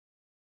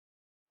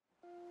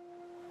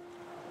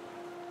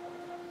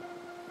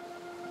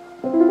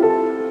My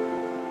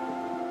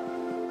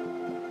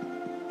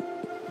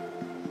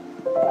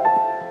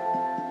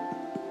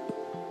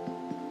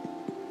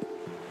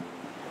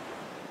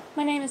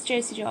name is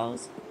Josie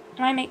Joels,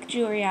 and I make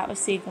jewellery out of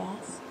sea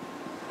glass.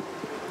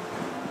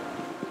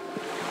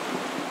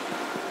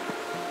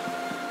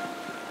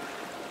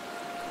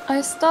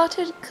 I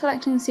started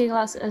collecting sea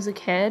glass as a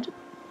kid.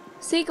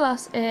 Sea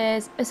glass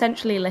is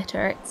essentially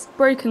litter. It's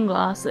broken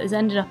glass that has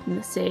ended up in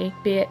the sea,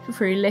 be it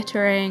through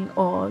littering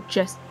or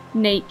just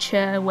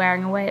nature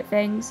wearing away at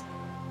things.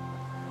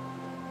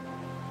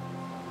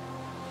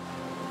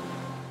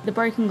 The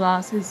broken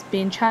glass has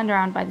been churned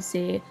around by the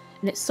sea,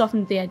 and it's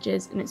softened the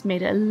edges and it's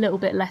made it a little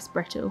bit less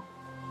brittle.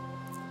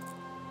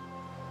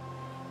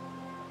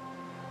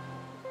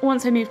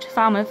 Once I moved to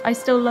Falmouth, I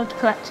still loved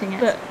collecting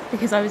it, but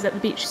because I was at the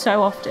beach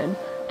so often,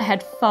 I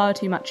had far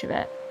too much of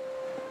it.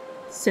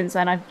 Since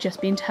then, I've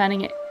just been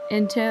turning it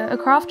into a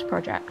craft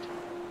project.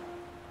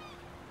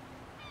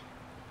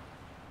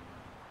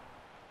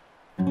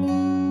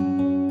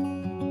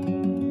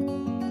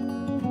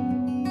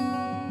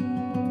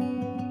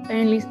 I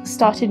only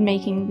started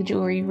making the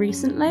jewellery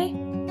recently.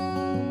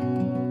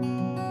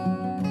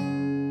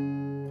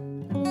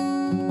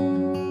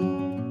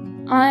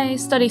 I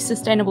study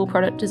sustainable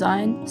product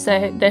design,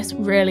 so this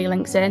really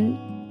links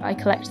in. I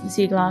collect the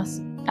sea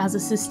glass as a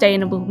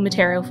sustainable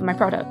material for my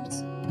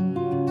products.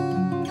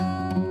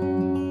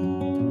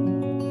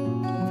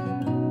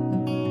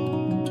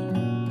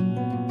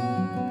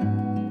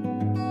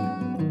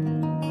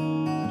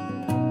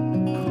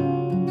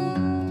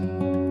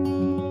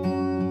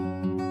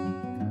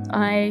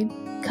 I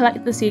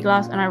collect the sea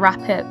glass and I wrap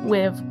it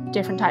with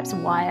different types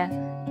of wire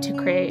to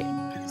create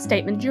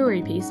statement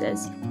jewellery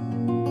pieces.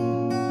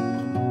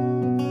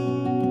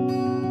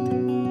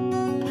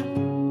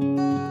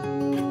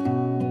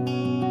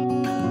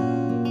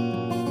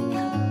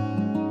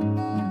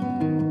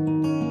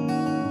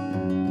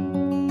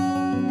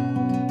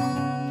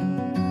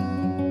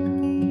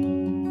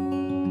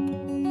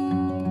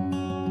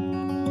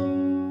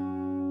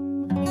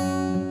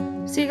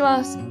 Sea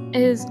glass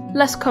is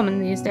less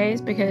common these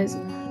days because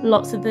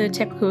lots of the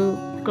typical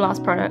glass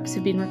products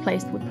have been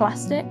replaced with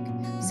plastic.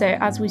 So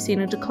as we've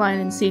seen a decline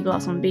in sea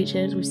glass on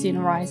beaches, we've seen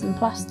a rise in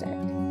plastic.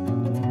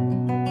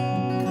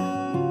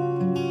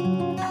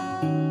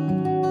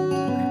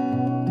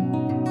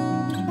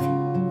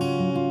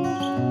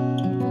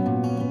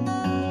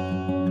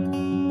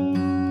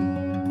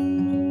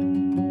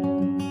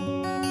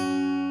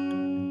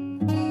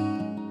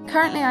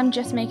 Currently I'm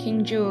just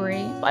making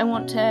jewellery, but I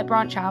want to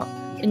branch out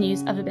and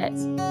use other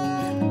bits.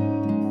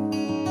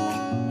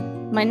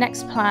 My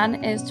next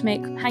plan is to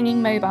make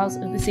hanging mobiles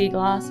of the sea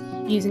glass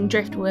using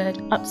driftwood,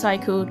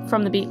 upcycled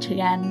from the beach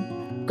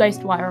again,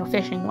 ghost wire or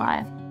fishing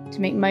wire, to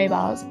make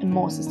mobiles and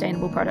more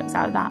sustainable products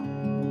out of that.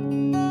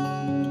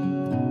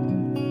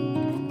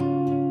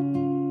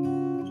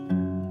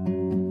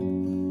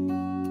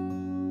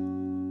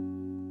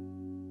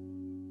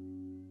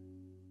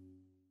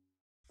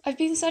 I've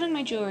been selling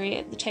my jewellery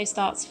at the Toast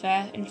Arts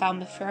Fair in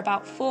Falmouth for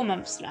about 4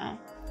 months now.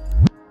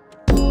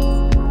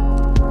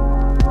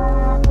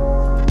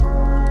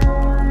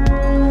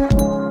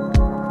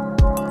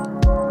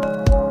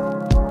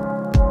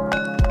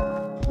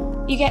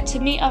 You get to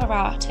meet other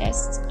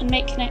artists and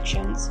make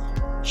connections,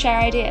 share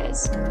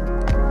ideas.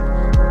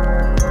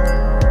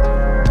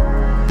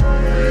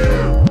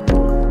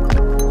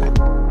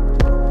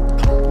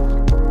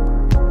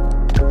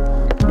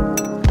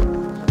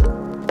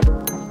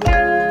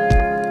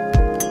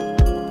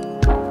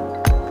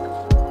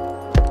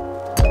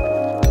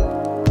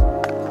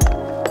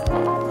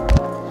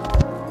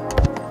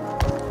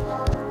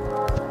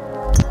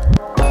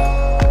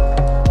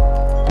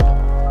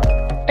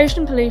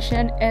 Ocean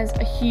pollution is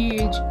a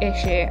huge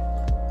issue.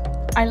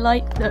 I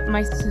like that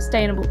my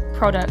sustainable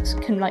products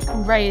can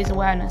raise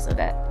awareness of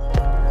it.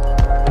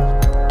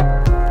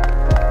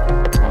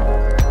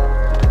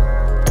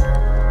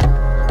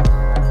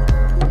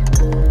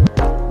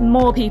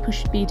 More people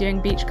should be doing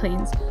beach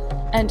cleans,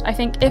 and I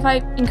think if I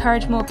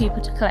encourage more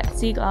people to collect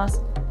sea glass,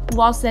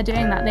 whilst they're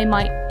doing that they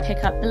might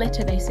pick up the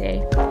litter they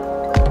see.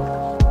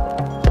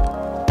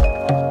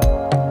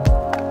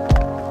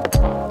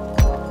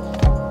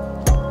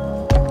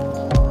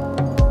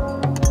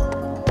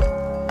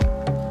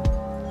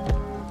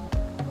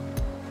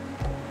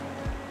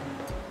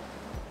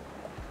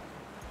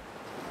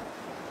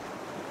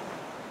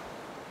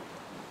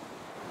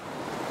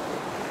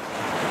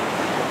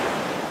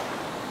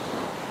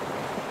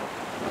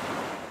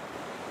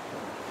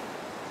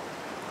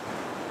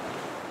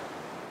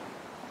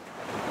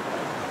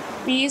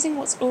 Reusing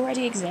what's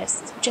already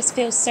exists just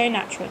feels so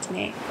natural to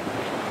me.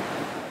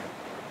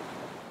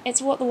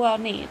 It's what the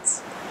world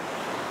needs.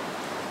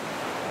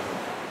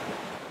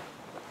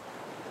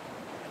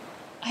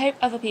 I hope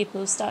other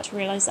people start to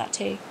realise that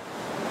too.